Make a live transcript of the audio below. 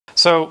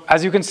So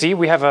as you can see,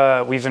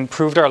 we've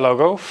improved our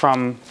logo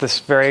from this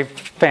very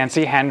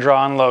fancy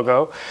hand-drawn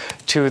logo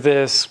to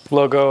this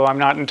logo. I'm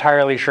not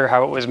entirely sure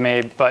how it was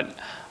made, but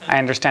I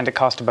understand it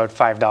cost about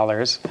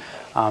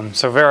 $5.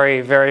 So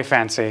very, very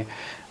fancy,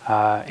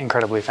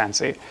 incredibly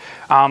fancy.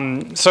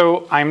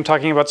 So I'm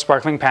talking about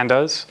Sparkling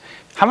Pandas.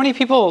 How many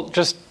people,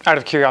 just out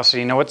of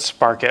curiosity, know what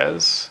Spark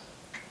is?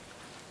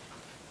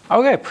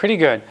 Okay, pretty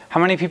good. How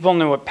many people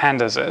know what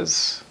Pandas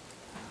is?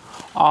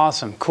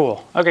 Awesome,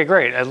 cool. Okay,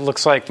 great. It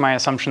looks like my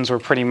assumptions were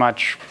pretty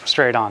much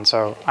straight on,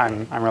 so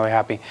I'm really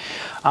happy.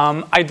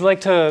 I'd like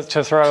to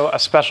throw a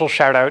special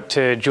shout out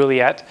to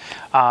Juliet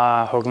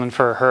Holden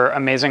for her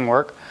amazing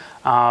work.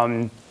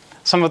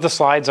 Some of the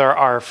slides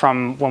are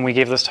from when we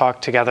gave this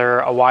talk together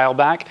a while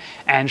back,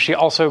 and she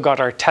also got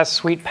our test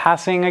suite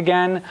passing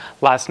again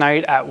last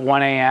night at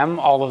 1 a.m.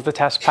 All of the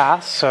tests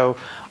passed, so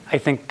I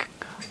think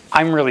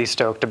I'm really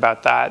stoked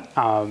about that.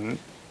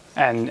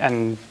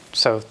 And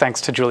so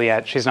thanks to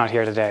Juliet. She's not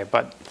here today,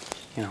 but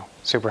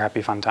super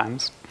happy fun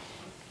times.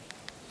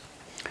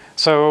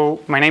 So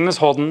my name is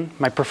Holden.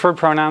 My preferred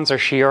pronouns are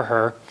she or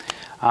her.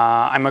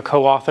 I'm a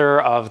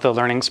co-author of the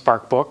Learning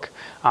Spark book.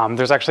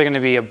 There's actually going to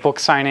be a book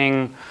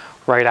signing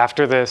right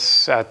after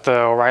this at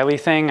the O'Reilly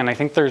thing, and I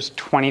think there's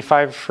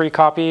 25 free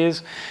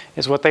copies,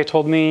 is what they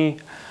told me.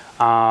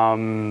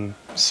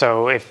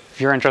 So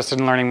if you're interested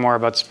in learning more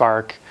about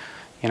Spark,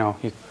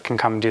 you can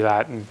come do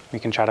that, and we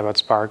can chat about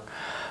Spark.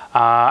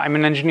 I'm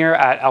an engineer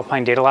at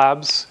Alpine Data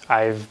Labs.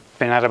 I've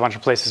been at a bunch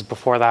of places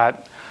before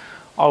that,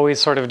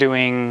 always sort of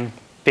doing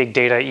big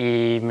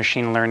data-y,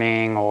 machine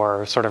learning,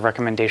 or sort of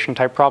recommendation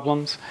type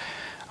problems.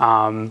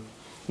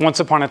 Once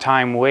upon a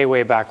time, way,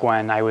 way back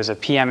when, I was a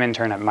PM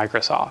intern at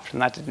Microsoft,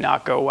 and that did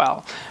not go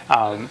well.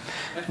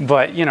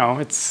 But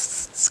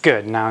it's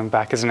good. Now I'm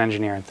back as an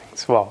engineer and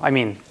things. Well, I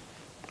mean,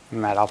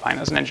 I'm at Alpine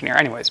as an engineer.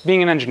 Anyways,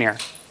 being an engineer,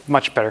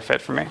 much better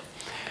fit for me.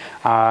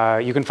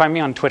 You can find me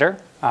on Twitter,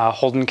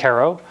 Holden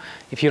Karau.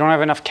 If you don't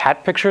have enough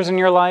cat pictures in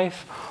your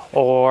life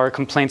or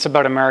complaints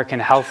about American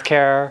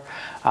healthcare,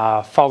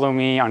 follow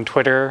me on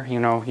Twitter.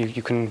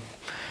 You can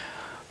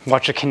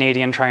watch a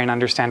Canadian try and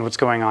understand what's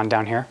going on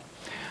down here.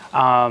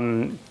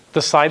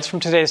 The slides from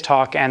today's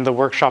talk and the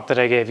workshop that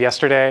I gave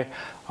yesterday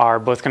are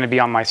both going to be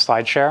on my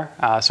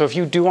SlideShare. So if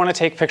you do want to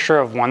take a picture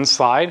of one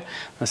slide,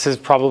 this is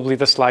probably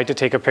the slide to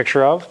take a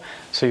picture of,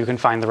 so you can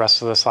find the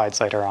rest of the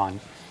slides later on.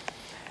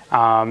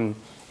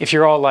 If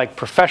you're all like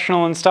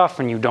professional and stuff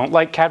and you don't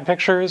like cat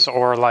pictures,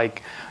 or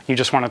like you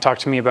just want to talk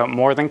to me about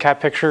more than cat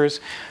pictures,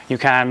 you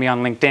can add me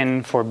on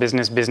LinkedIn for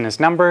business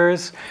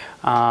numbers.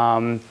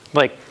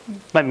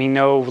 Let me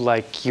know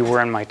like you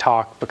were in my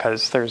talk,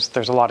 because there's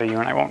a lot of you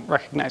and I won't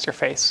recognize your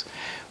face.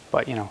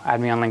 But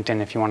add me on LinkedIn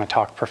if you want to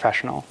talk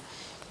professional.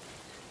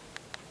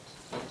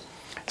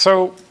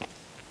 So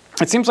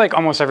it seems like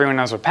almost everyone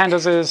knows what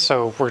Pandas is,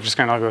 so we're just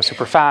going to go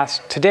super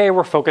fast. Today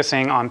we're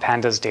focusing on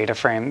Pandas data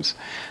frames.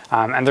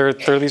 And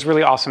they're these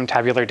really awesome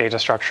tabular data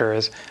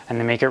structures, and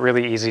they make it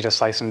really easy to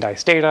slice and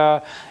dice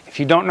data. If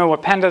you don't know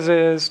what Pandas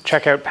is,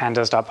 check out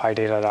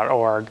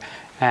pandas.pydata.org.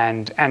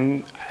 And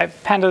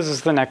Pandas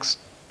is the next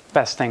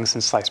best thing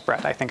since sliced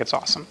bread. I think it's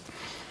awesome.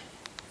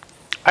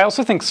 I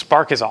also think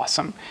Spark is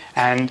awesome,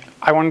 and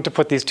I wanted to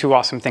put these two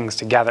awesome things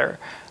together.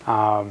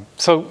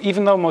 So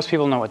even though most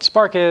people know what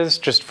Spark is,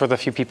 just for the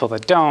few people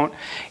that don't,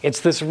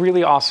 it's this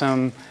really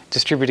awesome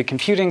distributed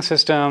computing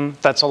system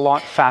that's a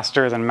lot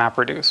faster than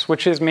MapReduce,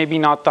 which is maybe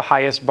not the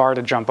highest bar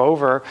to jump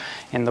over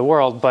in the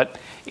world, but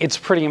it's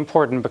pretty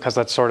important because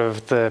that's sort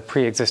of the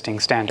pre-existing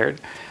standard.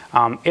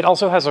 It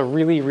also has a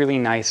really, really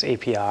nice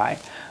API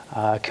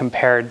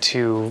compared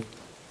to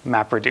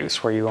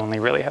MapReduce, where you only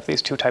really have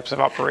these two types of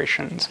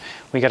operations.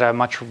 We get a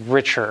much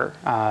richer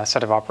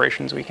set of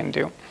operations we can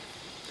do.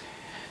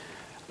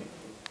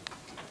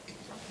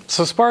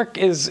 So Spark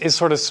is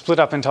sort of split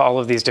up into all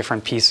of these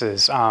different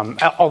pieces,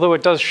 although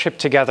it does ship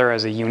together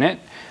as a unit.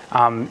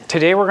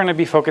 Today we're going to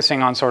be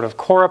focusing on sort of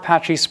core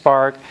Apache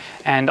Spark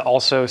and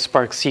also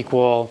Spark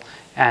SQL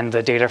and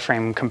the data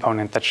frame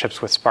component that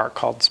ships with Spark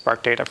called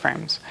Spark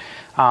DataFrames.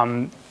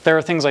 There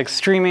are things like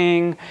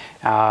streaming,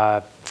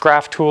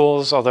 graph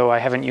tools, although I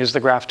haven't used the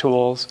graph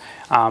tools.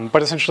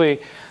 But essentially,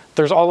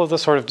 there's all of the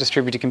sort of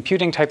distributed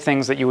computing type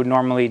things that you would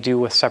normally do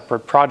with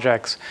separate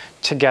projects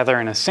together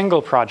in a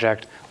single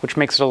project, which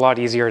makes it a lot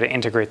easier to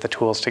integrate the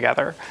tools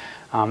together.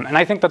 And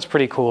I think that's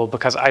pretty cool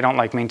because I don't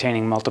like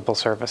maintaining multiple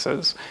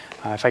services.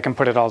 If I can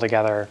put it all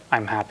together,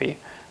 I'm happy.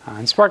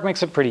 And Spark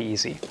makes it pretty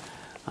easy.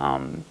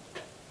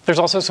 There's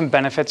also some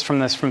benefits from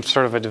this from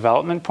sort of a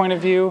development point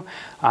of view.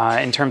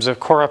 In terms of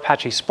core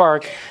Apache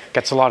Spark,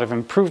 gets a lot of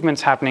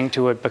improvements happening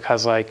to it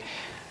because like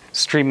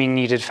streaming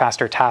needed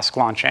faster task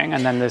launching,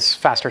 and then this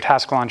faster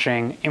task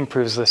launching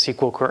improves the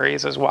SQL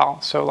queries as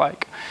well. So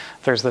like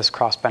there's this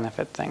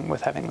cross-benefit thing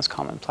with having this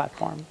common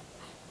platform.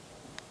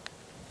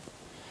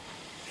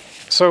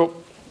 So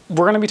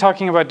we're going to be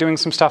talking about doing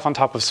some stuff on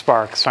top of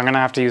Spark, so I'm going to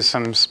have to use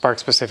some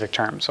Spark-specific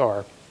terms,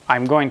 or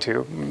I'm going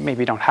to.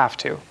 Maybe don't have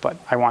to, but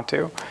I want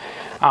to.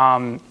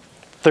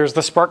 There's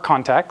the Spark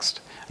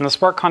context. And the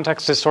Spark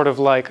context is sort of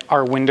like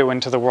our window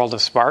into the world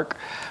of Spark.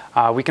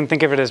 We can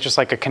think of it as just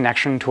like a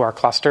connection to our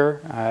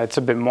cluster. It's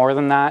a bit more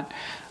than that,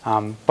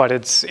 but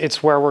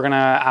it's where we're going to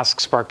ask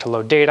Spark to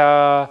load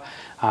data.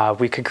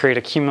 We could create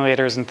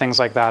accumulators and things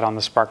like that on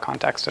the Spark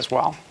context as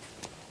well.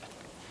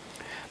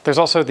 There's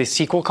also the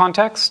SQL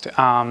context,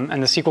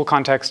 and the SQL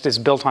context is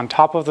built on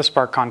top of the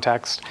Spark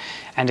context,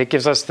 and it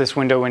gives us this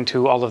window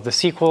into all of the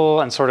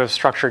SQL and sort of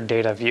structured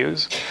data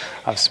views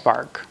of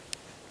Spark.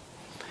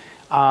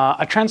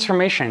 A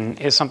transformation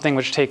is something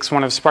which takes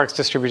one of Spark's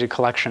distributed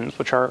collections,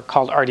 which are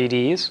called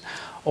RDDs,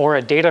 or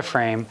a data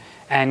frame,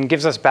 and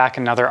gives us back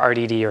another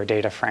RDD or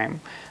data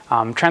frame.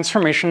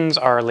 Transformations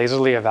are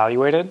lazily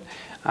evaluated.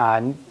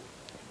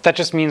 That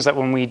just means that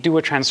when we do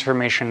a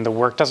transformation, the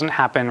work doesn't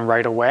happen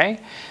right away.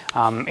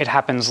 It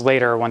happens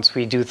later once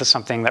we do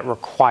something that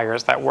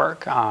requires that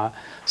work.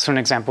 So an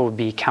example would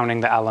be counting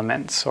the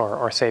elements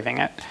or saving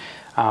it.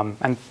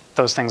 And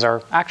those things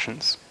are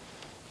actions.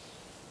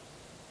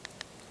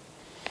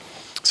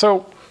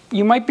 So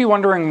you might be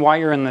wondering why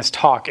you're in this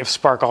talk if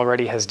Spark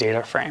already has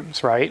data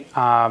frames, right?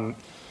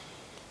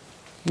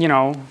 You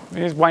know,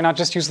 why not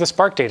just use the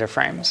Spark data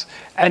frames?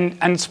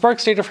 And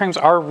Spark's data frames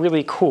are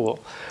really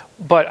cool.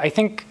 But I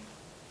think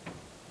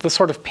the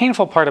sort of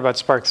painful part about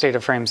Spark's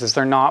data frames is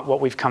they're not what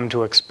we've come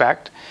to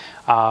expect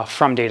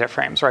from data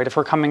frames, right? If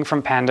we're coming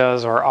from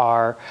Pandas or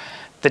R,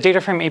 the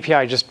data frame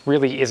API just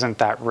really isn't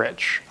that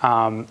rich.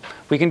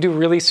 We can do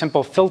really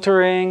simple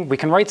filtering. We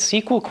can write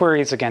SQL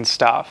queries against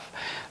stuff.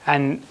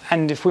 And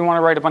if we want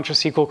to write a bunch of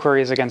SQL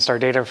queries against our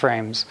data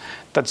frames,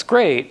 that's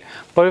great.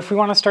 But if we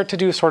want to start to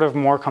do sort of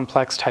more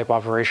complex type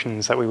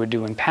operations that we would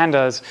do in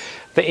Pandas,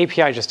 the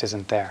API just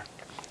isn't there.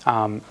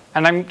 And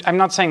I'm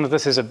not saying that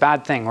this is a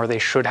bad thing or they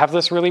should have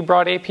this really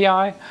broad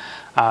API.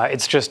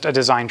 It's just a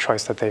design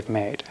choice that they've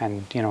made.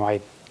 And you know,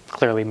 I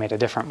clearly made a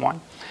different one.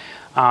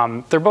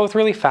 They're both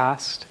really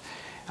fast.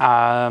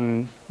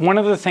 One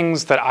of the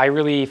things that I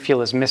really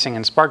feel is missing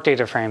in Spark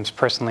data frames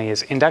personally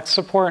is index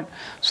support.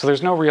 So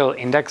there's no real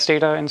index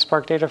data in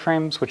Spark data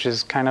frames, which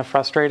is kind of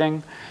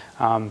frustrating,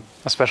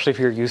 especially if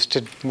you're used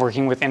to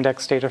working with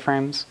index data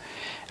frames.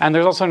 And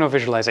there's also no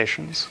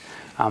visualizations.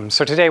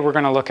 So today we're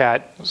going to look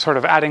at sort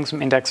of adding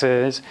some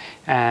indexes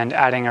and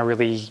adding a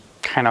really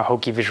kind of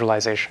hokey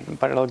visualization,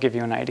 but it'll give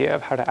you an idea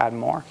of how to add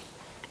more.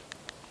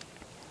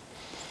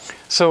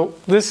 So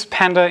this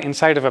panda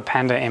inside of a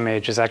panda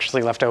image is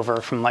actually left over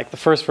from like the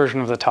first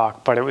version of the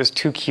talk, but it was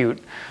too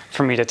cute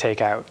for me to take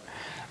out.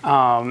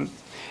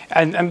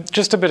 And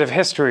just a bit of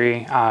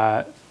history,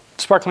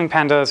 Sparkling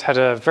Pandas had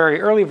a very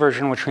early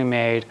version which we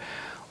made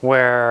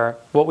where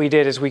what we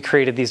did is we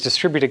created these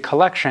distributed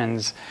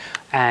collections,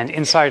 and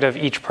inside of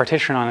each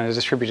partition on a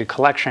distributed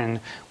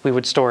collection, we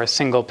would store a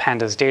single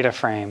pandas data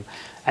frame.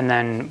 And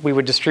then we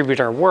would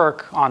distribute our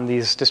work on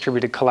these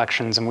distributed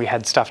collections, and we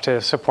had stuff to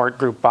support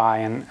group by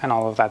and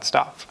all of that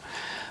stuff.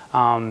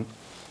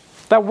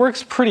 That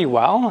works pretty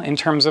well in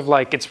terms of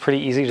like it's pretty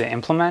easy to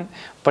implement,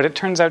 but it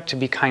turns out to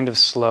be kind of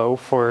slow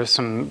for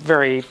some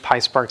very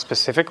PySpark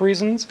specific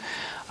reasons.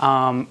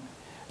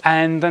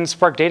 And then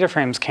Spark data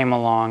frames came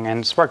along,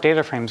 and Spark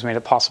data frames made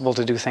it possible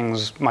to do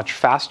things much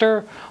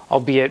faster,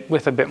 albeit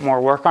with a bit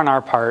more work on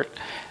our part.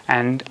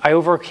 And I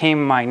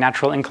overcame my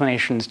natural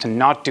inclinations to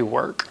not do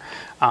work.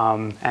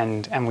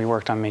 And we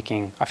worked on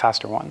making a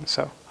faster one.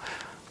 So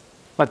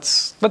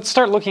let's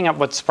start looking at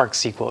what Spark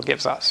SQL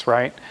gives us,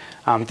 right?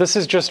 This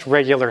is just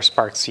regular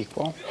Spark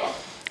SQL.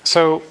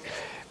 So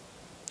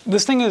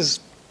this thing is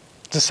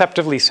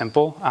deceptively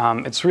simple.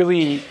 It's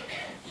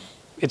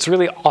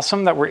really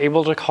awesome that we're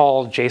able to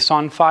call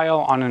JSON file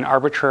on an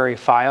arbitrary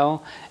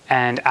file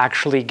and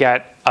actually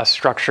get a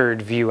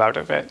structured view out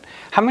of it.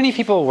 How many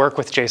people work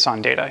with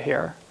JSON data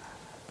here?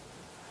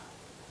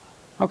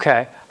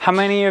 Okay. How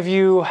many of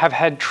you have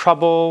had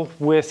trouble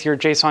with your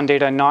JSON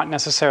data not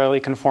necessarily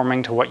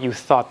conforming to what you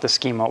thought the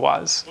schema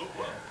was?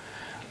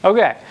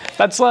 Okay.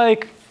 That's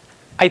like,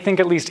 I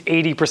think at least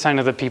 80%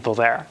 of the people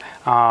there.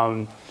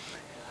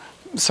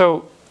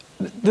 So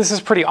this is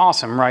pretty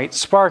awesome, right?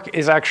 Spark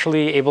is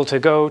actually able to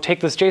go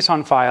take this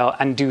JSON file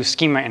and do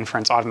schema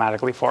inference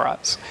automatically for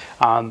us.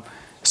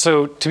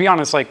 So to be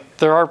honest, like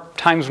there are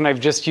times when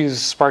I've just used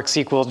Spark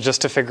SQL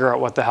just to figure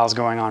out what the hell's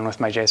going on with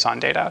my JSON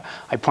data.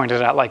 I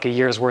pointed at like a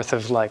year's worth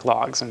of like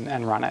logs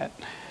and run it.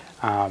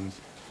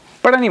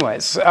 But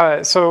anyways,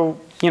 so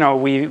you know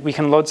we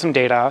can load some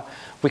data,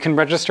 we can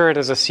register it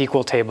as a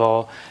SQL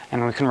table,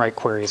 and we can write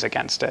queries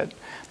against it.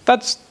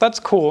 That's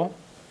cool.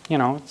 You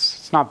know,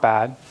 it's not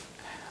bad.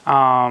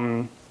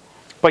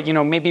 But you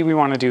know, maybe we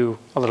want to do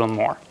a little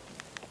more.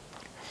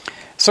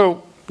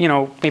 So you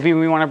know, maybe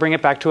we want to bring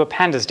it back to a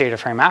pandas data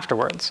frame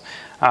afterwards.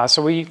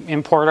 So we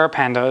import our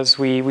pandas.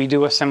 We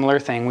do a similar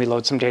thing. We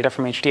load some data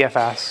from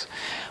HDFS.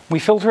 We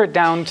filter it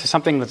down to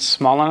something that's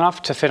small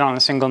enough to fit on a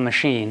single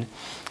machine.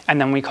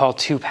 And then we call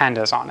two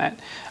pandas on it.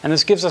 And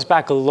this gives us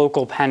back a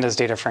local pandas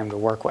data frame to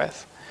work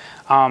with.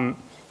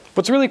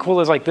 What's really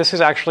cool is like this is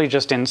actually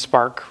just in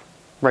Spark,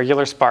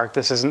 regular Spark.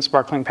 This isn't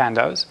Sparkling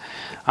Pandas.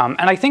 And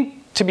I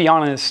think, to be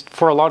honest,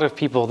 for a lot of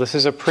people, this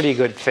is a pretty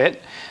good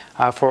fit.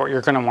 for what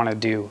you're going to want to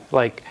do.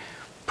 Like,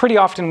 pretty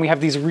often we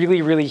have these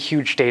really, really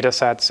huge data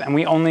sets, and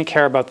we only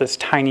care about this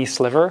tiny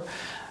sliver.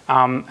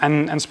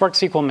 And Spark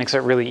SQL makes it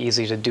really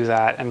easy to do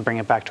that and bring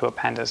it back to a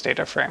Pandas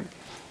data frame.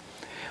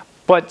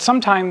 But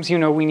sometimes,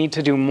 we need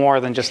to do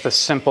more than just this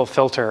simple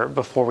filter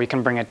before we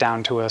can bring it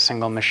down to a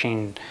single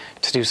machine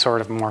to do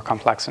sort of more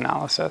complex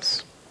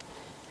analysis.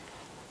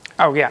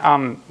 Oh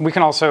yeah, we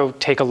can also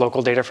take a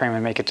local data frame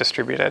and make it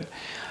distributed.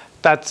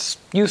 That's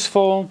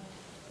useful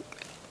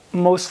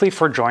mostly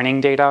for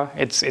joining data.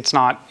 It's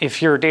not,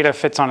 if your data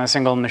fits on a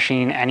single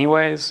machine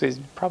anyways, you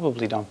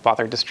probably don't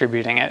bother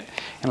distributing it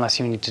unless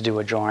you need to do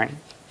a join.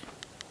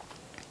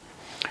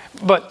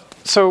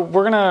 So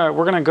we're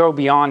gonna go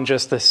beyond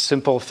just this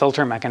simple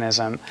filter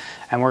mechanism,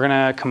 and we're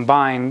gonna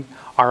combine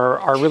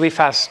our really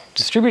fast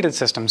distributed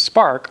system,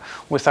 Spark,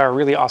 with our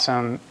really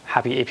awesome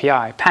happy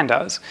API,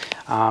 Pandas.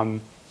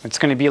 It's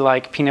gonna be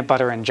like peanut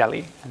butter and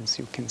jelly. As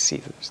you can see,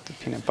 there's the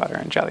peanut butter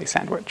and jelly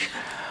sandwich.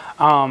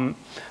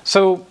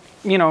 So,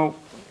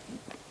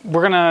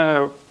 we're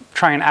gonna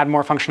try and add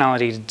more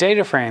functionality to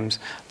data frames.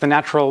 The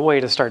natural way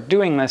to start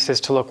doing this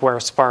is to look where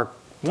Spark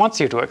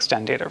wants you to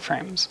extend data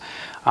frames.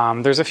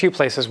 There's a few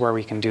places where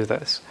we can do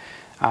this.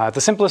 The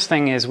simplest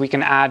thing is we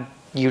can add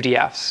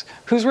UDFs.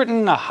 Who's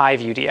written a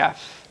Hive UDF?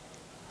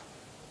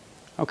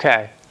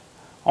 Okay,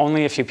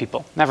 only a few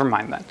people. Never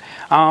mind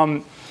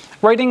then.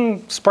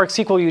 Writing Spark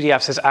SQL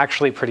UDFs is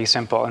actually pretty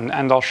simple,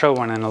 and I'll show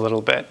one in a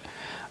little bit.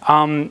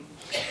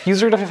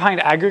 User-defined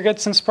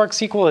aggregates in Spark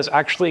SQL is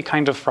actually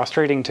kind of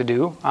frustrating to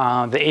do.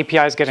 The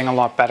API is getting a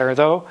lot better,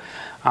 though,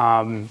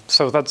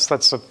 so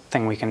that's a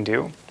thing we can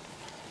do.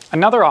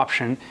 Another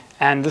option,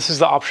 and this is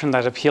the option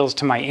that appeals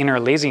to my inner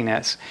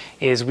laziness,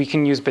 is we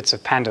can use bits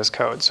of Pandas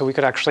code. So we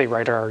could actually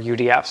write our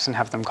UDFs and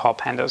have them call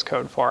Pandas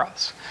code for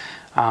us.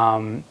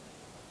 And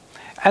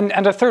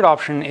a third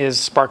option is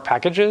Spark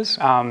packages.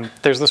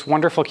 There's this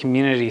wonderful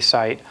community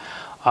site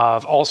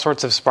of all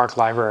sorts of Spark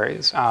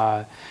libraries.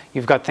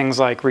 You've got things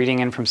like reading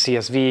in from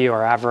CSV or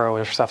Avro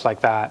or stuff like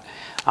that,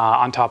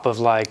 on top of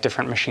like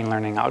different machine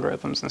learning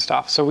algorithms and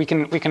stuff. So we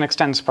can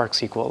extend Spark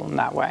SQL in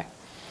that way.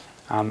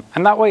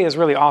 And that way is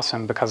really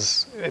awesome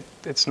because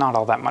it's not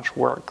all that much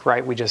work,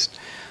 right? We just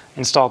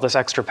install this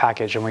extra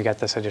package and we get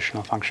this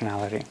additional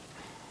functionality.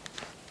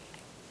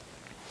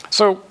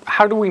 So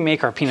how do we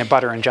make our peanut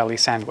butter and jelly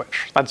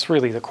sandwich? That's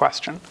really the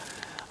question.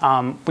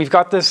 We've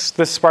got this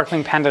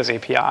Sparkling Pandas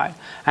API,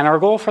 and our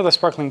goal for the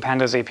Sparkling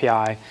Pandas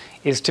API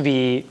is to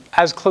be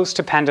as close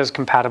to Pandas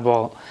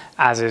compatible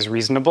as is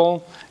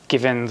reasonable,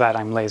 given that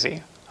I'm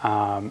lazy.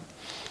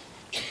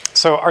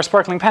 So our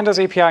Sparkling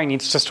Pandas API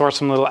needs to store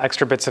some little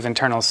extra bits of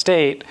internal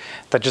state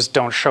that just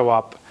don't show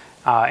up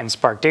in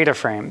Spark data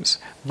frames.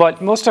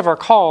 But most of our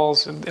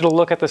calls, it'll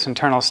look at this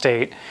internal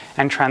state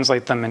and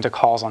translate them into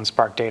calls on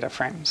Spark data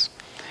frames.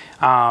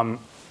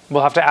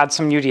 We'll have to add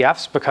some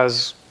UDFs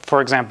because,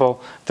 for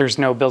example, there's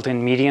no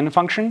built-in median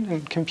function,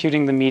 and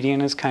computing the median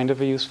is kind of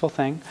a useful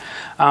thing.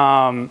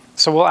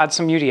 So we'll add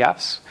some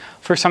UDFs.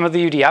 For some of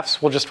the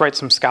UDFs, we'll just write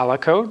some Scala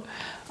code.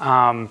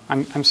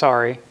 I'm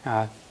sorry,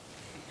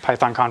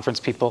 Python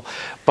conference people,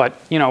 but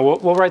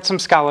we'll write some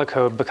Scala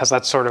code because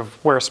that's sort of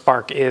where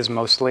Spark is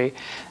mostly,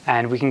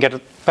 and we can get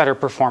a better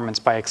performance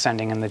by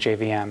extending in the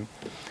JVM.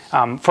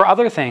 For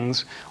other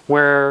things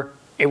where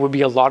it would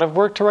be a lot of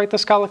work to write the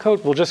Scala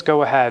code, we'll just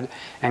go ahead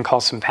and call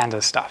some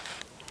Pandas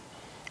stuff.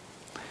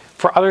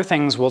 For other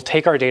things, we'll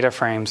take our data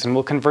frames and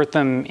we'll convert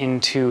them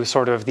into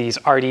sort of these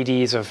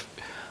RDDs of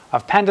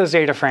Pandas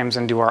data frames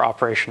and do our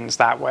operations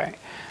that way.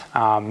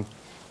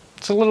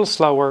 It's a little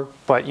slower,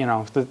 but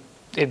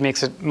it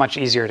makes it much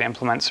easier to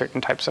implement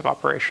certain types of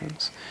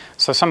operations.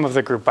 So some of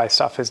the group by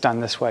stuff is done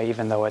this way,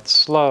 even though it's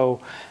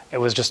slow. It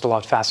was just a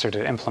lot faster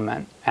to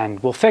implement.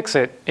 And we'll fix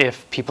it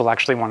if people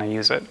actually want to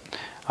use it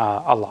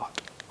a lot.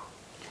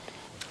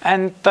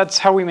 And that's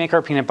how we make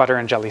our peanut butter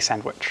and jelly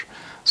sandwich.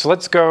 So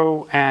let's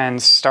go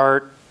and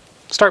start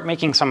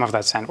making some of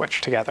that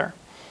sandwich together.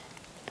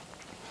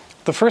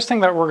 The first thing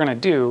that we're going to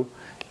do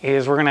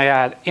is we're going to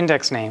add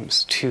index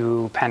names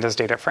to Pandas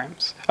data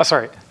frames.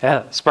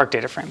 Spark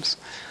data frames.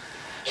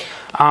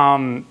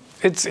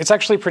 It's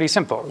actually pretty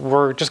simple.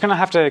 We're just going to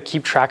have to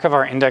keep track of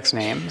our index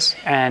names,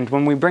 and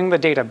when we bring the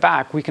data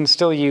back, we can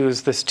still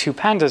use this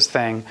toPandas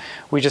thing.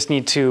 We just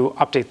need to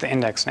update the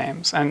index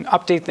names. And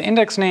update the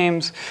index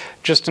names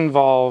just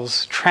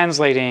involves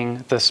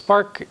translating the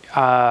Spark,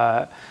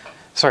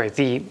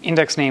 the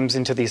index names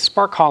into these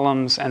Spark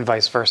columns and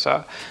vice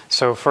versa.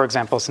 So for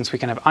example, since we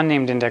can have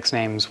unnamed index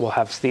names, we'll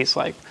have these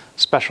like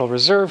special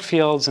reserved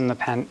fields in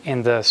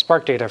the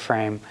Spark data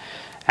frame.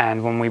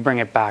 And when we bring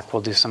it back,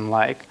 we'll do some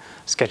like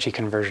sketchy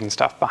conversion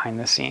stuff behind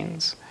the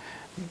scenes.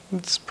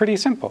 It's pretty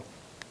simple.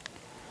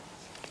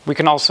 We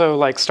can also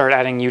like start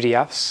adding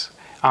UDFs.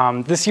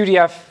 This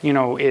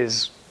UDF,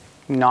 is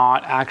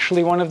not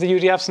actually one of the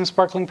UDFs in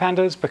Sparkling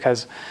Pandas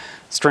because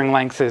string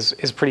length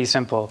is pretty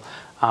simple.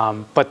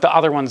 But the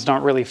other ones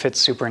don't really fit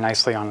super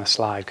nicely on the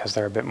slide because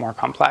they're a bit more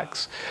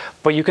complex.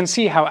 But you can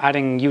see how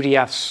adding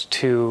UDFs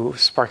to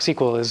Spark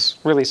SQL is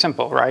really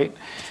simple, right?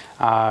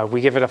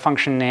 We give it a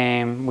function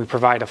name, we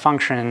provide a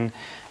function,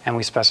 and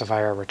we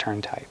specify our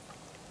return type.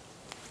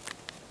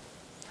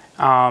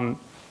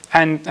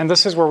 And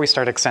this is where we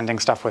start extending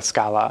stuff with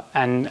Scala.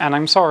 And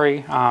I'm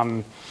sorry,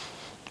 I'm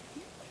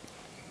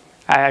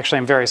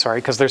very sorry,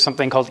 because there's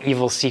something called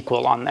evil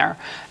SQL on there.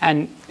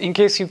 And in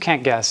case you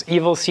can't guess,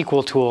 evil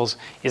SQL tools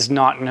is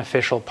not an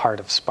official part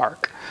of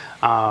Spark.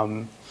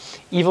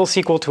 Evil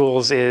SQL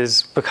tools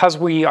is, because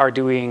we are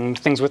doing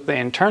things with the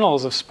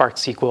internals of Spark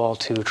SQL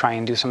to try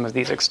and do some of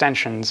these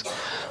extensions,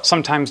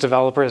 sometimes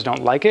developers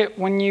don't like it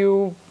when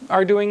you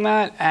are doing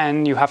that,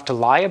 and you have to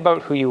lie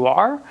about who you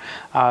are.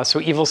 So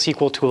evil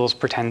SQL tools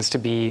pretends to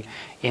be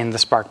in the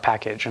Spark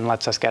package and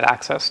lets us get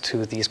access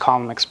to these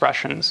column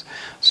expressions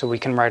so we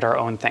can write our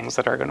own things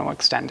that are going to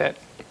extend it.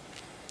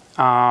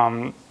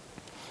 So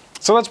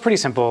that's pretty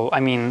simple.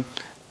 I mean,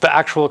 the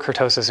actual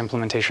kurtosis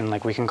implementation,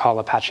 like we can call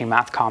Apache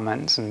Math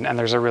Commons, and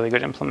there's a really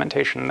good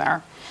implementation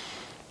there.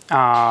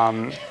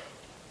 Calling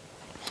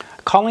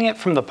it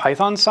from the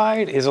Python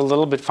side is a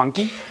little bit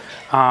funky,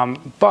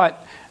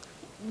 but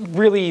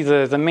really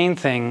the main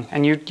thing,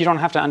 and you don't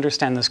have to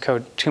understand this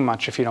code too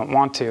much if you don't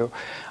want to,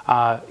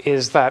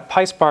 is that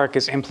PySpark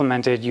is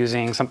implemented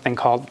using something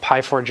called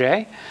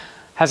Py4j.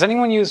 Has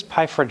anyone used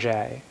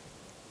Py4j?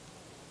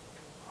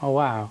 Oh,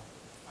 wow.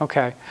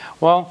 OK.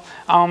 Well,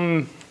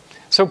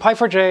 so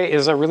Py4j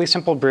is a really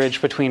simple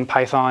bridge between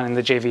Python and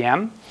the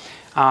JVM.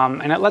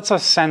 And it lets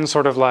us send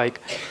sort of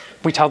like,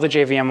 we tell the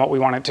JVM what we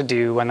want it to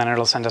do, and then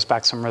it'll send us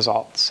back some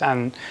results.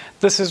 And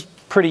this is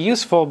pretty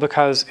useful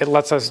because it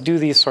lets us do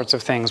these sorts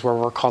of things where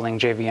we're calling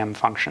JVM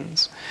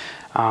functions.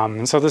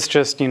 And so this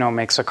just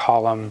makes a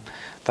column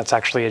that's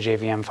actually a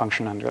JVM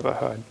function under the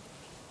hood.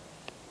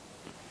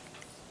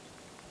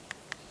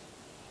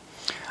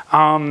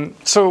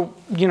 So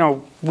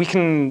we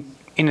can,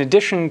 in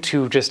addition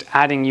to just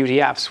adding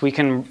UDFs, we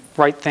can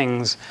write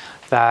things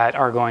that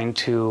are going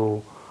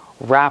to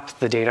wrap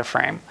the data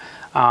frame.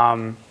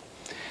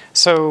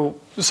 So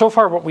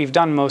far what we've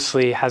done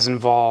mostly has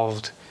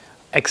involved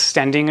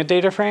extending a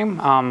data frame.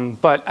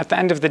 But at the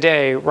end of the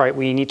day, right,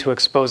 we need to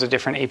expose a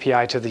different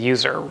API to the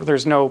user.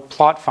 There's no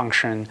plot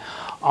function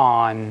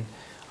on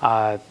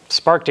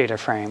Spark data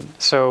frame.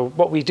 So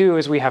what we do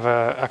is we have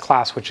a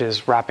class which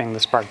is wrapping the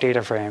Spark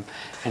data frame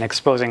and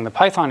exposing the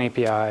Python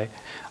API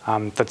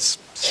that's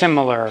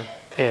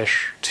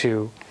similar-ish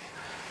to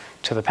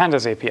the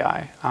Pandas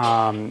API.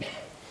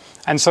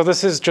 And so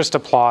this is just a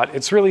plot.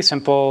 It's really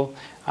simple.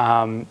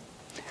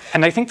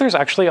 And I think there's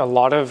actually a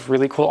lot of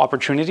really cool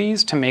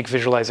opportunities to make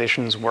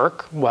visualizations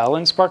work well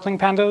in Sparkling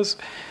Pandas.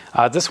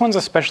 This one's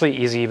especially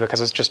easy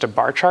because it's just a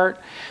bar chart.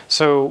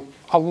 So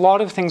a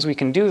lot of things we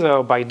can do,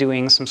 though, by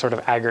doing some sort of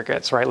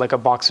aggregates, right? Like a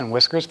box and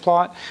whiskers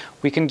plot.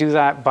 We can do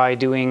that by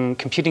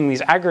computing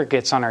these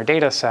aggregates on our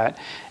data set,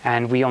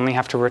 and we only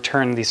have to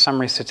return these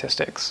summary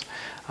statistics.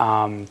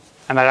 And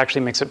that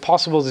actually makes it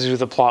possible to do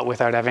the plot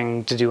without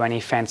having to do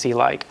any fancy,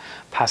 like,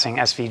 passing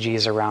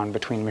SVGs around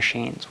between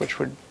machines, which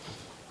would,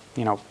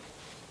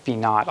 be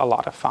not a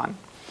lot of fun.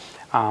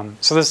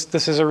 So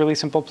this is a really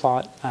simple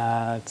plot.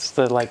 It's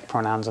the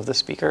pronouns of the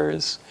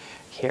speakers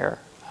here.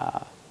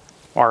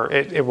 Or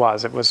it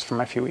was from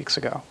a few weeks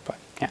ago, but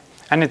yeah.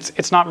 And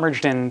it's not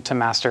merged into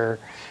master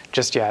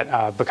just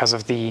yet because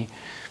of the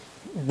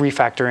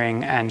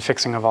refactoring and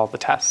fixing of all the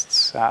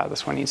tests.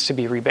 This one needs to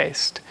be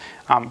rebased.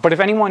 But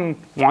if anyone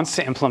wants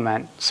to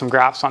implement some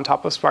graphs on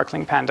top of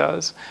Sparkling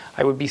Pandas,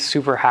 I would be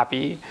super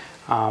happy.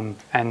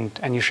 And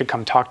you should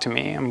come talk to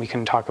me, and we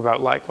can talk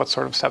about what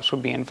sort of steps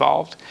would be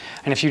involved.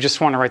 And if you just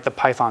want to write the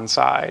Python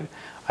side,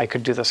 I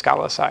could do the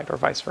Scala side, or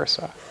vice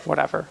versa,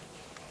 whatever.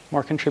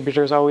 More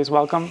contributors always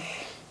welcome,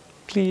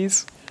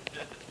 please.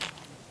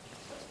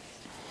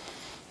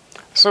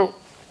 So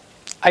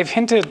I've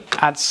hinted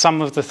at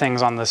some of the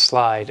things on this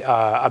slide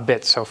a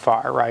bit so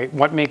far, right?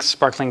 What makes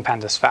Sparkling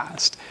Pandas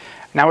fast?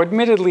 Now,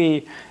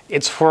 admittedly,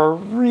 it's for a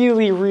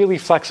really, really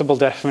flexible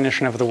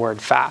definition of the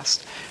word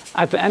fast.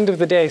 At the end of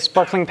the day,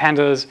 Sparkling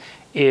Pandas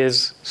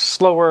is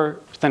slower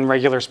than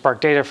regular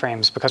Spark data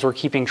frames because we're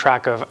keeping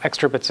track of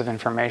extra bits of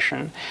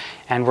information.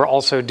 And we're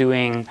also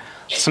doing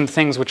some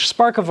things which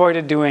Spark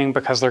avoided doing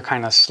because they're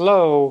kind of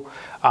slow,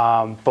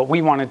 but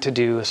we wanted to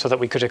do so that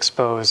we could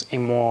expose a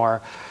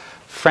more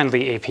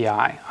friendly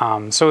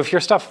API. So if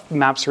your stuff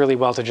maps really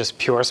well to just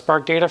pure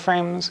Spark data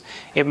frames,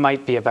 it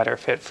might be a better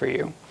fit for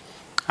you.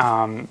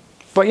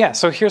 But yeah,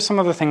 so here's some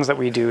of the things that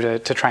we do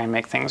to try and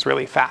make things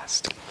really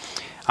fast.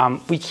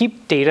 We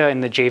keep data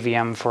in the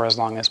JVM for as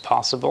long as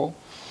possible.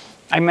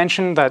 I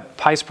mentioned that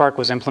PySpark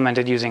was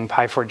implemented using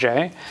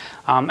Py4j.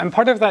 And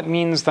part of that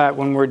means that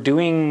when we're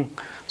doing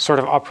sort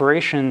of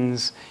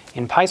operations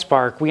in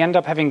PySpark, we end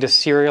up having to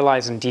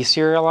serialize and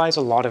deserialize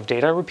a lot of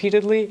data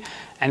repeatedly.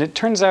 And it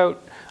turns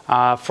out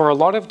for a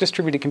lot of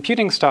distributed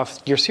computing stuff,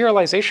 your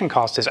serialization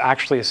cost is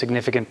actually a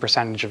significant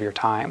percentage of your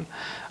time.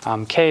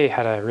 Kay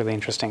had a really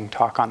interesting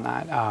talk on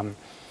that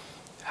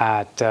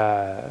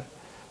at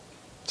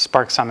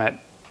Spark Summit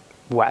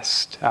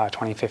West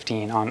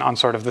 2015 on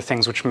sort of the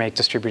things which make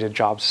distributed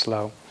jobs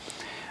slow.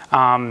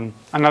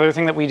 Another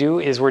thing that we do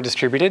is we're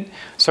distributed.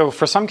 So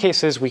for some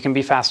cases, we can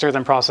be faster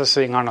than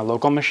processing on a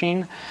local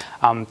machine.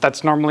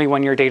 That's normally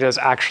when your data is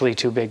actually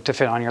too big to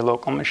fit on your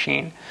local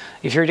machine.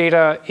 If your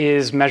data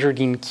is measured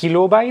in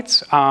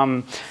kilobytes,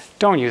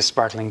 don't use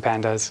Sparkling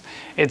Pandas.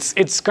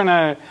 It's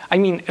gonna, I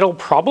mean, it'll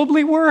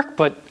probably work,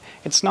 but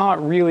it's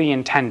not really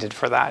intended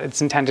for that.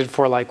 It's intended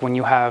for like when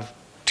you have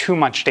too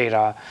much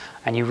data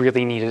and you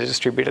really need a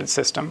distributed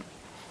system.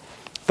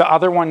 The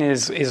other one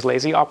is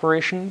lazy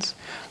operations.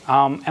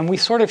 And we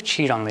sort of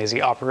cheat on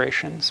lazy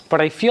operations.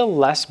 But I feel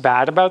less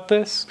bad about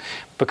this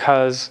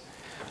because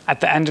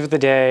at the end of the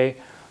day,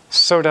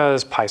 so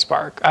does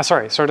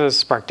PySpark. So does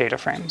Spark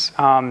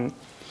DataFrames.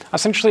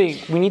 Essentially,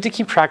 we need to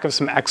keep track of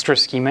some extra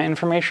schema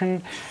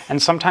information.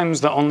 And sometimes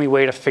the only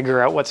way to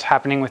figure out what's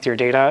happening with your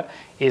data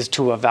is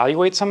to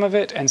evaluate some of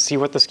it and see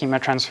what the schema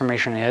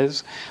transformation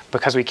is,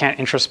 because we can't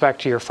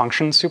introspect your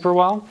functions super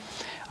well.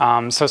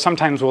 So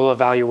sometimes we'll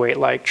evaluate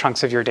like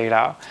chunks of your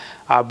data,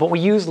 but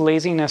we use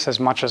laziness as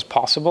much as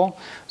possible.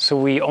 So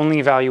we only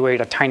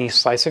evaluate a tiny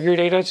slice of your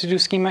data to do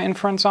schema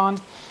inference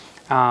on.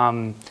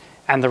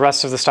 And the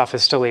rest of the stuff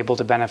is still able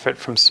to benefit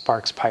from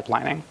Spark's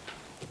pipelining.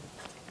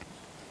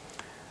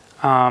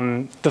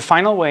 The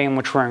final way in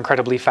which we're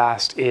incredibly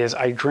fast is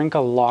I drink a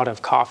lot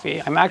of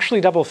coffee. I'm actually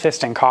double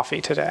fisting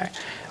coffee today.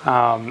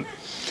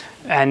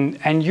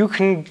 And you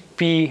can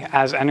be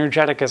as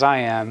energetic as I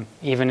am,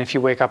 even if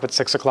you wake up at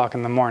 6 o'clock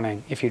in the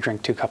morning, if you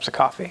drink 2 cups of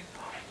coffee.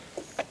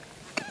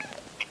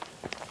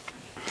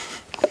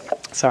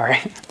 Sorry.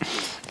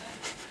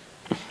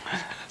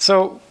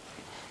 So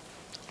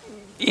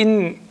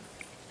in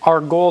our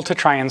goal to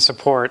try and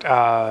support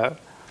the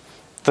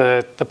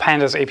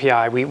Pandas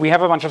API, we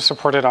have a bunch of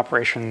supported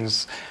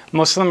operations.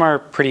 Most of them are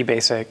pretty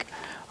basic.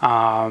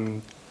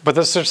 But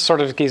this just sort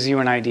of gives you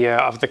an idea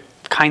of the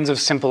kinds of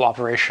simple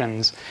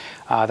operations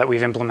that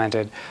we've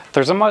implemented.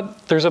 There's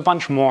a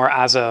bunch more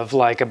as of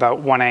like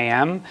about 1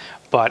 a.m.,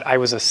 but I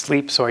was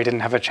asleep, so I didn't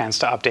have a chance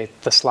to update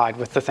the slide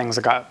with the things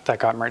that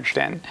got merged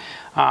in.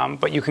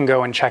 But you can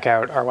go and check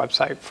out our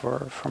website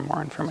for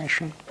more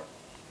information.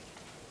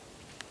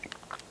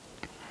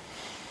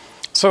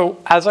 So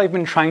as I've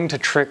been trying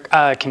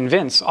to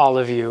convince all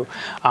of you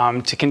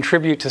to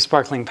contribute to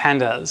Sparkling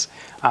Pandas,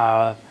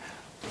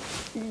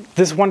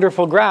 this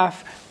wonderful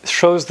graph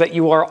shows that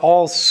you are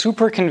all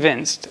super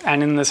convinced,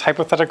 and in this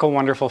hypothetical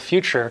wonderful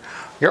future,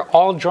 you're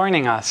all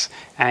joining us,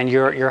 and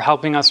you're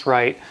helping us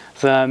write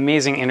the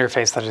amazing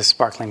interface that is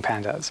Sparkling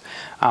Pandas.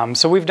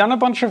 So we've done a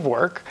bunch of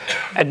work.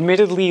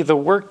 Admittedly, the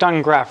work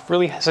done graph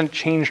really hasn't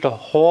changed a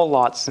whole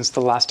lot since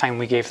the last time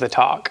we gave the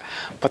talk,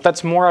 but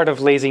that's more out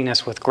of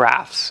laziness with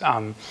graphs.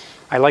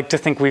 I like to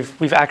think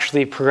we've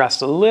actually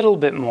progressed a little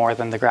bit more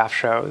than the graph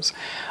shows.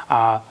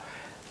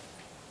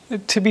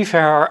 To be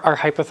fair, our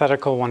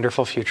hypothetical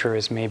wonderful future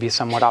is maybe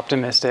somewhat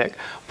optimistic,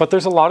 but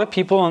there's a lot of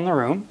people in the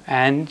room,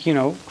 and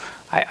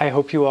I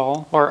hope you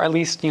all, or at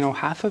least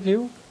half of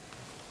you,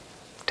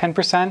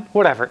 10%,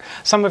 whatever.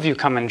 Some of you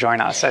come and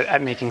join us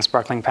at making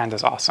Sparkling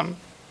Pandas awesome.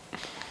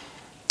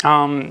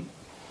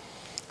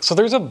 So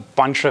there's a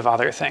bunch of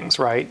other things,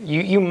 right?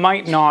 You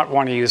might not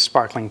want to use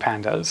Sparkling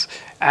Pandas,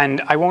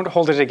 and I won't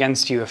hold it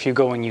against you if you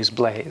go and use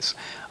Blaze.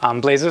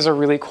 Blaze is a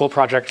really cool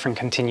project from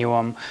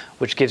Continuum,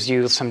 which gives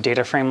you some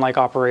data frame-like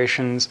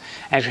operations,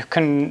 and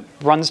it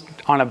runs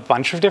on a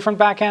bunch of different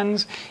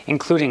backends,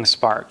 including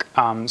Spark.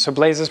 So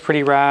Blaze is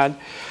pretty rad.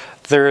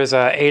 There is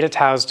a Ada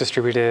Tao's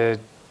distributed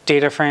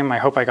data frame. I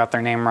hope I got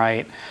their name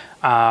right.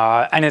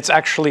 And it's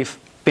actually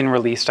been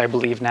released, I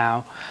believe,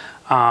 now.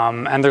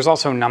 And there's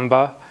also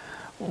Numba,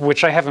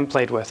 which I haven't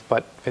played with,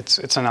 but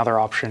it's another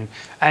option.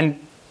 And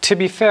to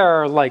be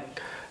fair, like,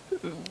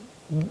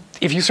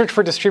 if you search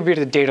for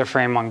distributed data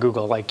frame on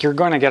Google, like, you're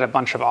going to get a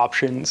bunch of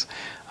options.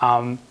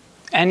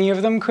 Any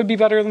of them could be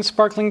better than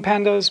Sparkling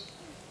Pandas.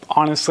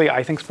 Honestly,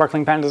 I think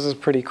Sparkling Pandas is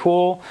pretty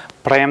cool,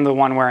 but I am the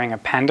one wearing a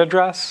panda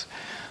dress.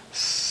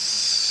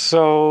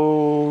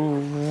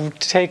 So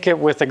take it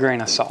with a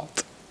grain of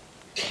salt.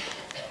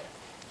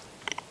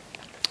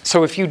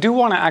 So if you do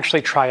want to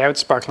actually try out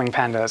Sparkling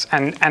Pandas,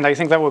 and I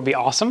think that would be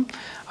awesome,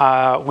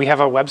 we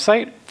have a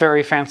website,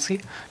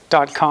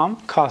 veryfancy.com,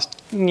 costs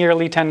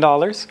nearly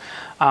 $10.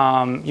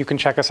 You can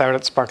check us out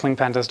at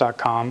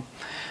sparklingpandas.com.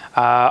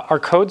 Our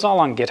code's all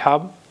on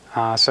GitHub,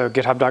 so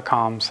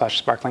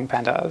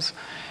github.com/sparklingpandas.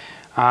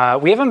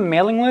 We have a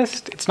mailing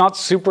list. It's not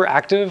super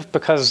active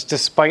because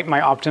despite my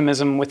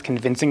optimism with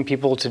convincing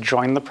people to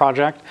join the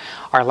project,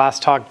 our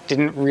last talk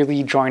didn't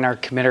really join our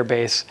committer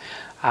base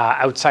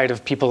outside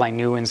of people I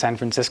knew in San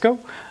Francisco.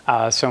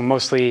 So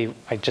mostly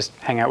I just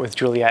hang out with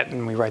Juliet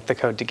and we write the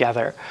code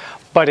together.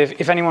 But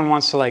if anyone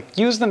wants to like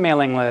use the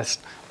mailing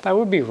list, that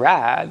would be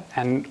rad.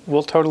 And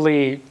we'll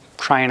totally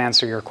try and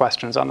answer your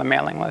questions on the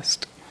mailing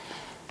list.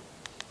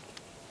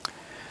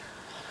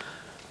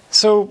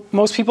 So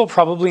most people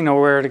probably know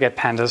where to get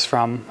pandas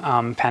from,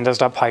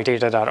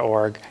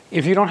 pandas.pydata.org.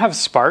 If you don't have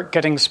Spark,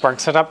 getting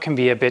Spark set up can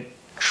be a bit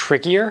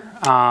trickier.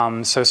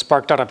 So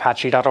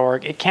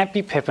spark.apache.org, it can't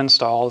be pip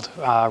installed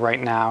right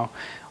now.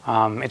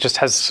 It just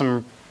has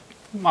some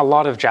a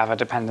lot of Java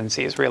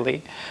dependencies,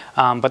 really.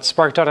 But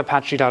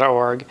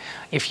spark.apache.org,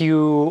 if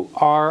you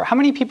are, how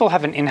many people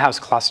have an in-house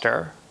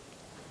cluster?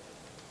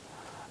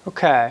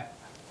 Okay,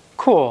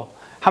 cool.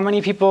 How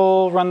many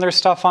people run their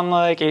stuff on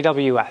like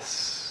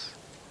AWS?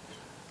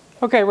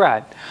 Okay,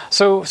 rad.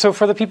 So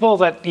for the people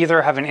that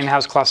either have an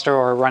in-house cluster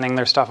or are running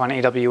their stuff on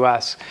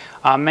AWS,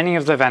 many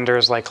of the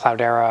vendors like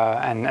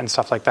Cloudera and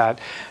stuff like that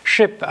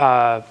ship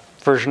a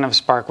version of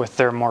Spark with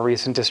their more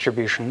recent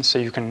distributions, so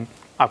you can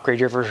upgrade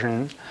your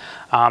version.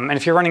 And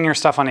if you're running your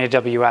stuff on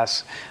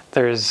AWS,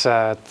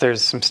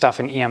 there's some stuff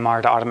in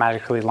EMR to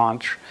automatically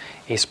launch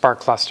a Spark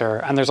cluster,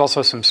 and there's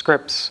also some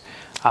scripts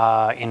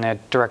in a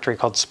directory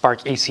called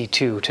Spark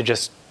AC2 to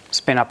just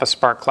spin up a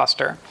Spark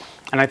cluster.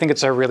 And I think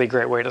it's a really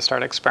great way to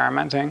start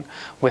experimenting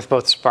with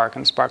both Spark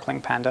and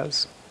Sparkling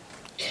Pandas.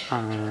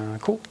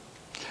 Cool.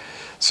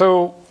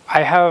 So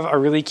I have a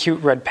really cute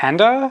red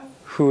panda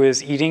who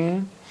is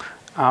eating.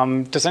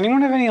 Does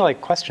anyone have any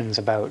questions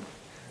about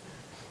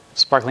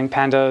Sparkling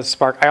Pandas,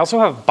 Spark? I also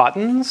have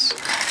buttons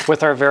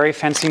with our very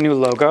fancy new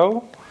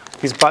logo.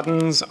 These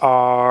buttons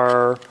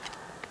are,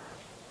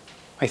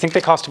 I think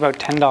they cost about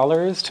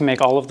 $10 to make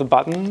all of the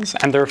buttons,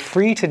 and they're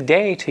free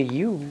today to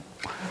you.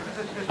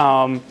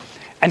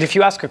 And if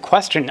you ask a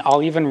question,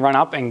 I'll even run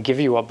up and give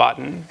you a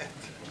button,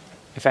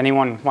 if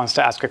anyone wants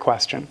to ask a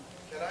question.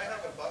 Can I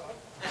have a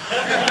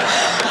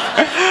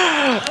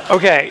button?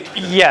 Okay,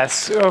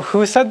 yes.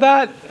 Who said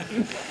that?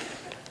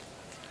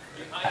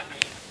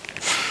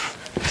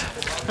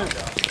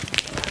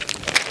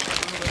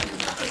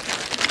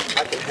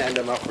 I can hand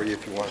them out for you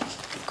if you want.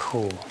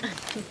 Cool.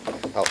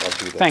 I'll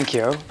do that. Thank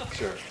you.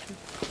 Sure.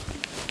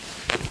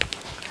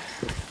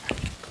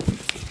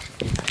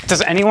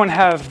 Does anyone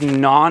have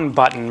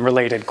non-button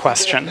related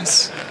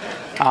questions?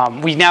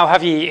 We now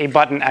have a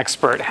button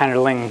expert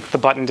handling the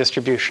button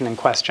distribution and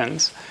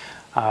questions.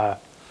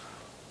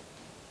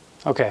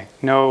 Okay,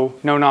 no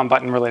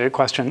non-button related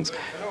questions.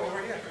 No,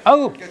 over here.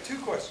 Oh, You got 2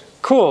 questions.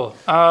 cool.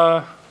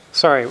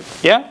 Sorry,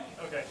 yeah?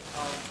 Okay,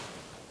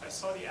 I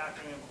saw the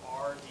acronym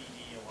RDD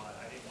a lot.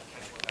 I didn't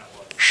catch what that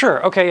was.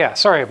 Sure, okay, yeah,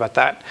 sorry about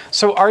that.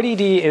 So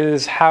RDD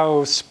is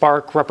how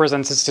Spark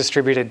represents its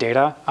distributed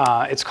data.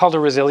 It's called a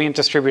resilient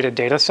distributed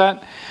data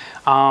set.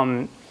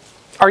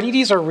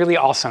 RDDs are really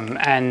awesome,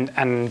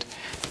 and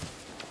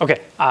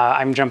okay,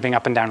 I'm jumping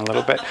up and down a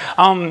little bit.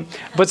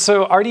 But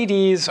so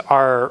RDDs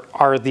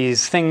are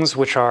these things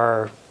which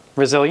are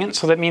resilient.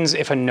 So that means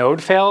if a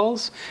node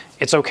fails,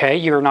 it's okay.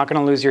 You're not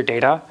going to lose your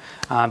data.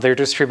 They're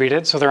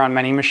distributed, so they're on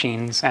many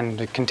machines,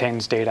 and it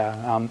contains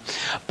data.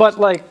 But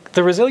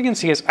the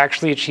resiliency is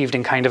actually achieved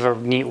in kind of a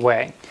neat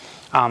way.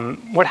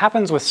 What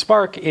happens with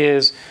Spark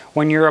is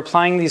when you're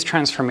applying these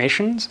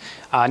transformations,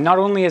 not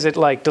only is it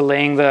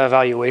delaying the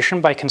evaluation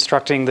by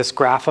constructing this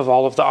graph of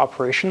all of the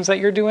operations that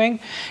you're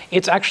doing,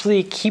 it's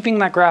actually keeping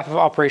that graph of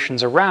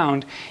operations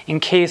around in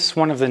case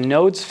one of the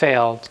nodes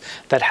failed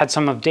that had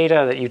some of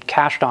data that you'd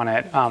cached on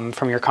it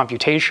from your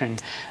computation,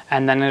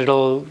 and then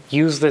it'll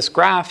use this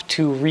graph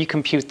to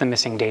recompute the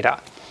missing data.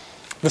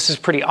 This is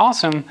pretty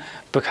awesome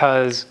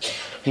because,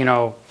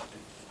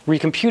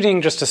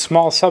 recomputing just a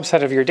small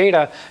subset of your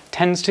data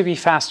tends to be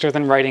faster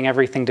than writing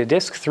everything to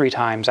disk 3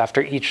 times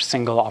after each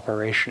single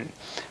operation,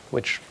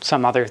 which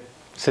some other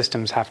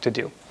systems have to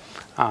do.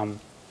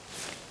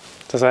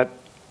 Does that?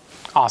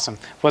 Awesome.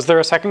 Was there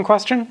a second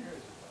question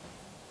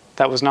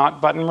that was not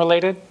button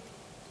related?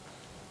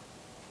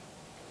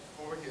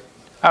 Over here.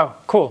 Oh,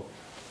 cool.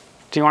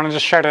 Do you want to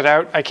just shout it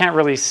out? I can't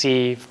really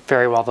see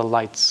very well the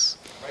lights.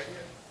 Right here.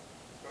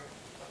 Go ahead.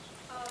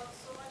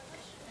 So my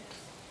question is,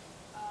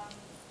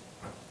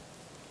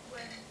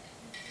 when you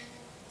do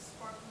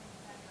Sparkling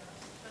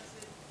Pandas, does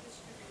it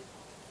distribute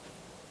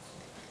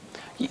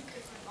all the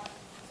different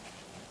documents?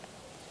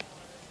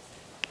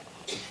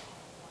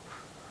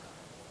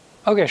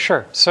 Okay,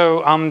 sure.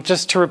 So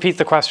just to repeat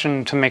the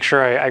question to make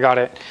sure I got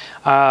it.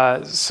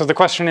 So the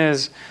question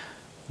is,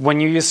 when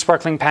you use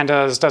Sparkling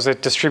Pandas, does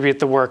it distribute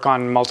the work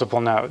on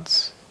multiple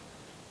nodes?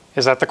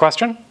 Is that the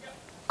question?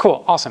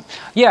 Cool, awesome.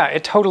 Yeah,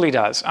 it totally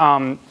does.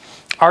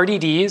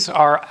 RDDs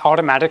are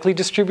automatically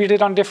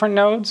distributed on different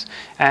nodes,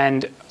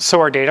 and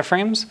so are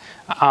DataFrames.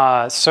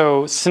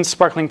 So since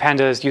Sparkling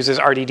Pandas uses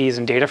RDDs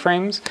and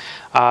DataFrames,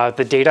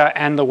 the data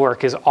and the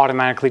work is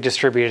automatically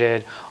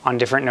distributed on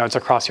different nodes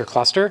across your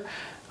cluster.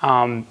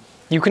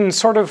 You can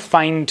sort of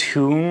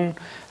fine-tune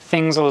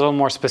things a little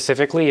more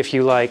specifically if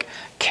you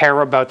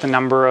care about the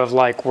number of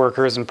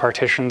workers and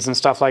partitions and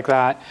stuff like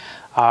that.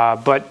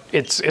 But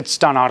it's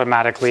done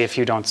automatically if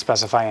you don't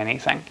specify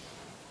anything.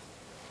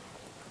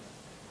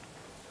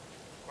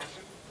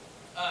 Question?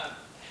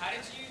 How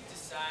did you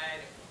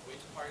decide which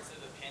parts of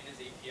the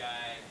Pandas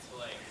API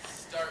to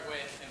start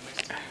with and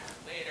which to do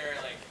later?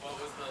 What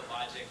was the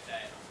logic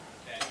that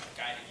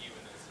guided you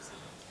in those decisions?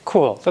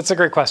 Cool, that's a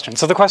great question.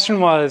 So the question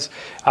was,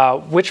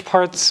 which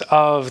parts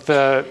of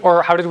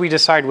or how did we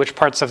decide which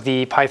parts of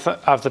the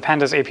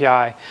Pandas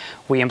API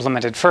we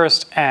implemented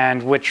first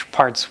and which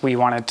parts we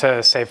wanted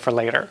to save for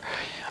later?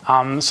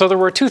 So there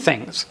were 2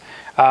 things.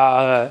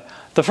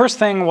 The first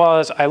thing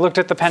was I looked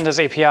at the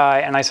Pandas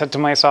API and I said to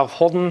myself,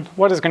 Holden,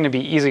 what is going to be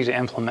easy to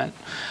implement?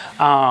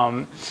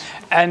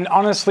 And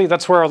honestly,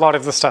 that's where a lot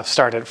of the stuff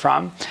started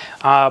from.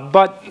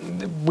 But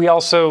we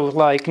also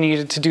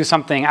needed to do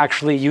something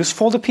actually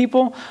useful to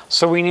people.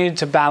 So we needed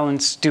to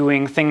balance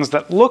doing things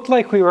that looked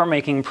like we were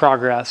making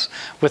progress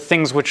with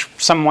things which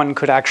someone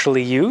could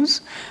actually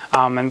use.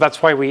 And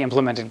that's why we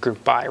implemented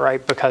group by,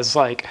 right? Because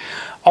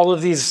all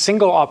of these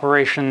single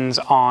operations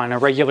on a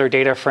regular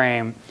data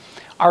frame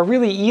are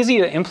really easy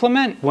to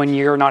implement when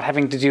you're not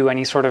having to do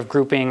any sort of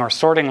grouping or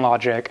sorting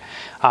logic,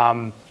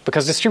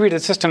 because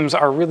distributed systems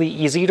are really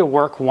easy to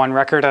work one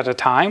record at a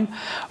time.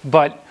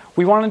 But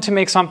we wanted to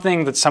make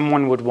something that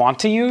someone would want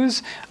to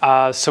use,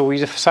 so we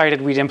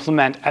decided we'd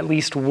implement at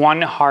least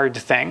one hard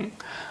thing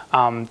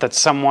that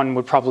someone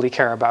would probably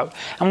care about.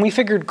 And we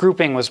figured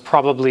grouping was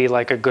probably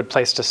a good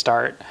place to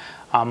start.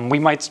 We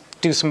might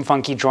do some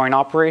funky join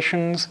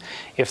operations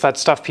if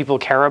that's stuff people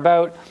care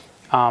about.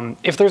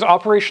 If there's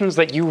operations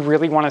that you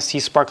really want to see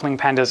Sparkling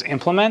Pandas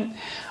implement,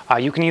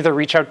 you can either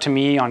reach out to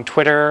me on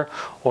Twitter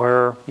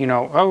or,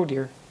 oh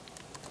dear,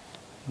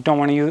 don't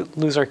want to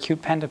lose our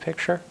cute panda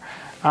picture.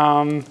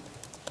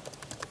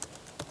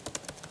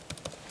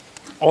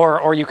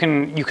 Or you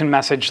can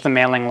message the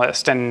mailing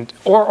list,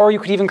 or you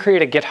could even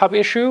create a GitHub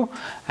issue,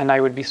 and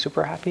I would be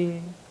super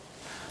happy.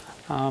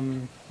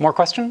 More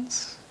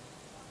questions?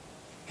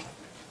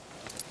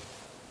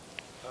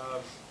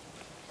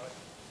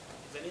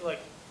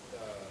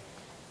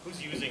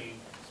 Who's using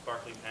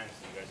Sparkling Pandas?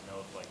 Do you guys know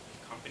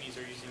if companies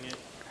are using it?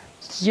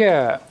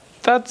 Yeah,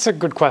 that's a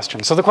good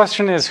question. So the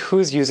question is,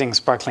 who's using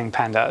Sparkling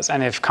Pandas,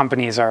 and if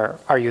companies are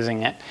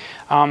using it?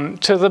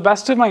 To the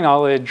best of my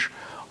knowledge,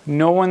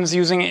 no one's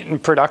using it in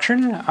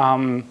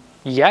production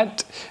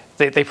yet.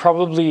 They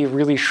probably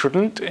really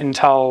shouldn't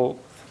until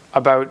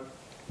about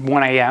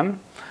 1 a.m.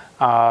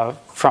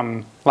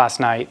 From last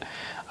night.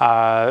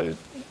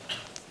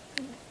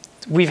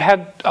 We've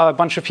had a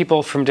bunch of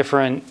people from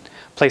different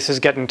places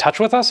get in touch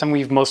with us, and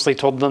we've mostly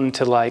told them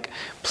to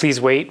please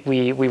wait.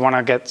 We want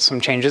to get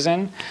some changes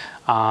in.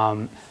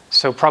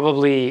 So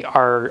probably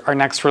our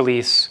next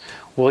release,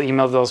 we'll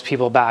email those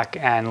people back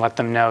and let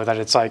them know that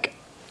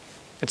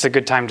it's a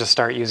good time to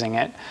start using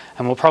it.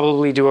 And we'll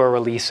probably do a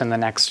release in the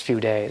next few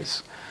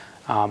days.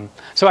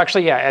 So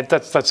actually, yeah,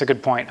 that's a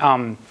good point.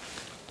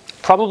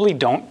 Probably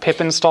don't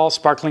pip install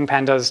Sparkling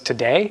Pandas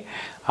today.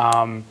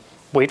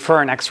 Wait for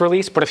our next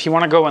release, but if you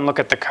want to go and look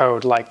at the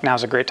code,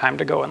 now's a great time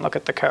to go and look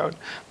at the code,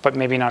 but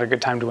maybe not a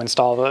good time to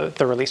install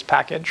the release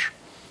package.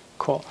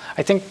 Cool.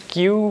 I think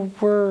you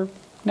were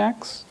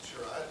next. Sure.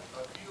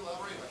 Can you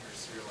elaborate on your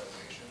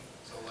serialization?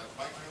 So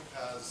my group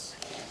has,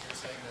 you're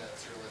saying that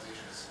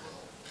serialization is slow.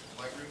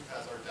 My group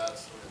has our data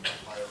stored in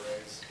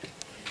arrays. We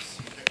use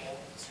cpickle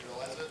to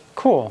serialize it.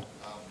 Cool.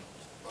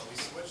 But we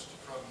switched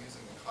from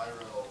using the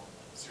Karau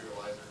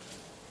serializer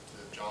to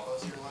the Java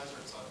serializer.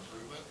 It's on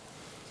improvement.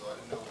 So I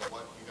didn't know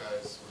what you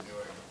guys were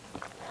doing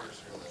for your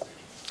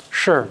serialization.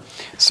 Sure.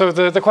 So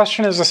the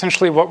question is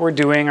essentially what we're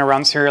doing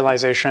around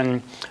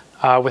serialization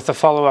with the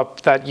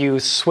follow-up that you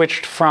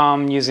switched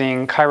from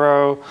using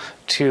Karau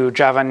to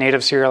Java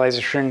native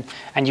serialization,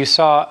 and you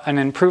saw an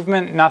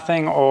improvement,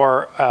 nothing,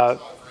 or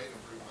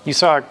you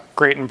saw a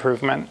great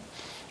improvement.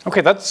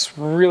 OK, that's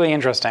really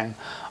interesting.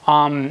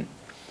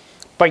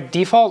 By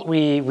default,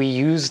 we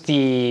use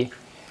the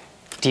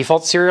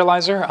default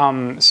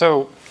serializer.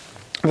 So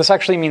this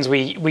actually means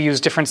we use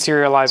different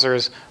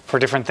serializers for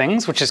different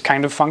things, which is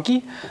kind of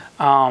funky.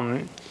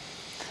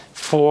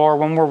 For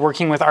when we're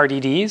working with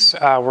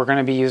RDDs, we're going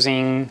to be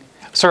using,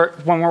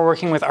 when we're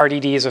working with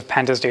RDDs of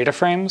Pandas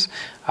DataFrames,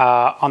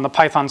 on the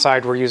Python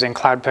side, we're using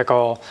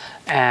CloudPickle,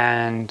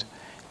 and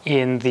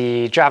in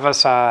the Java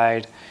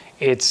side,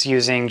 it's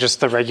using just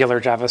the regular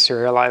Java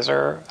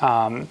serializer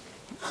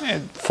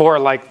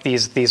for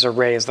these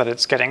arrays that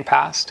it's getting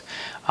passed.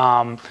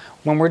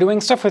 When we're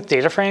doing stuff with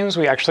DataFrames,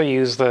 we actually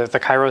use the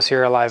Karau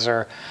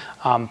serializer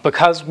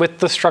because with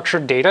the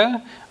structured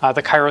data,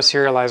 the Karau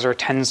serializer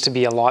tends to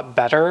be a lot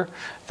better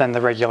than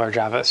the regular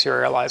Java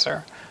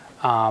serializer.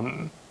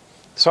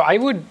 So I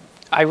would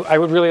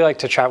really like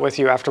to chat with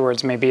you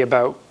afterwards maybe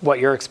about what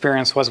your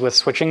experience was with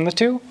switching the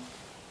two.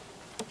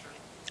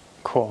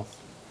 Cool.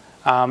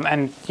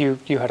 And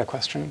you had a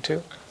question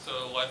too?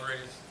 So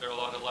libraries, there are a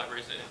lot of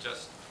libraries that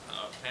ingest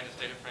Pandas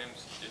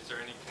DataFrames. Is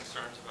there any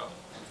concerns about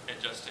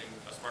ingesting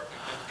a Sparkling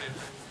Pandas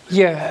DataFrame?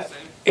 Yeah,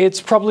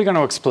 it's probably going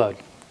to explode.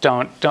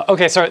 Don't.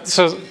 OK,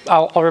 so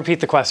I'll repeat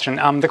the question.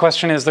 The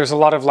question is, there's a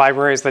lot of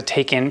libraries that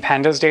take in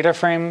Pandas data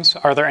frames.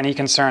 Are there any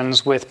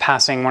concerns with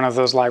passing one of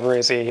those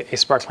libraries a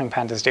Sparkling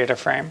Pandas data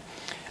frame?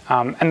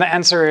 And the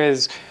answer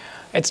is,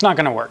 it's not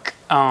going to work.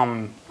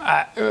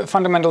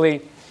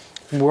 Fundamentally,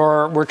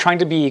 we're trying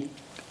to be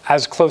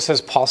as close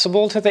as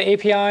possible to the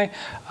API.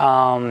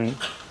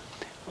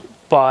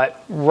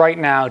 But right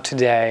now,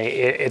 today,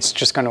 it's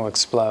just going to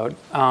explode.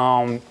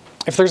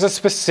 If there's a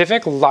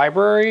specific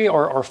library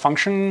or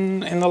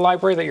function in the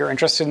library that you're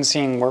interested in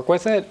seeing work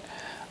with it,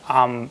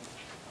 I'd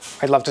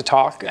love to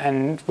talk,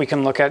 and we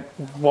can look at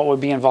what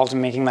would be involved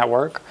in making that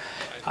work.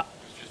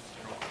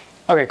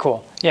 Okay,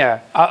 cool. Yeah,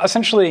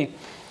 essentially,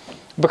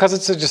 because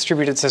it's a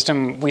distributed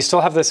system, we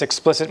still have this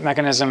explicit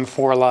mechanism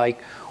for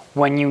like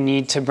when you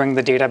need to bring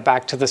the data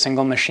back to the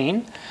single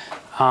machine.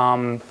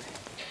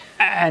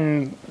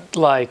 And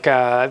like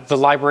the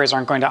libraries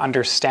aren't going to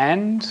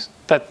understand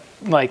that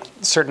like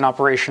certain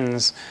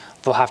operations,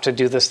 they'll have to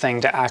do this thing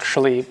to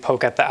actually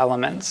poke at the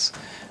elements.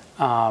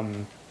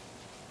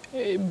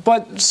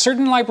 But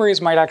certain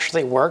libraries might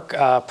actually work,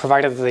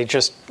 provided that they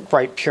just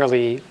write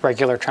purely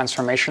regular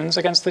transformations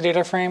against the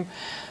data frame.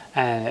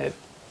 And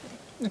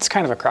it's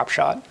kind of a crap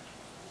shot.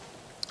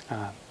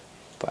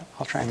 But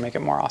I'll try and make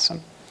it more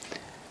awesome.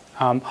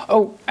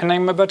 Oh, and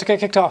I'm about to get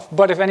kicked off.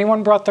 But if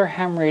anyone brought their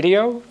ham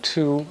radio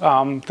to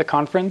the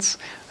conference,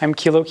 I'm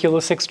Kilo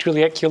 6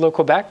 Juliet Kilo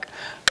Quebec.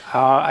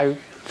 I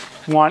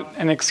want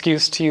an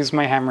excuse to use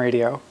my ham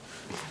radio.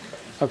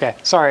 Okay,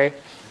 sorry.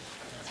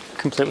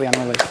 Completely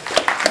unrelated.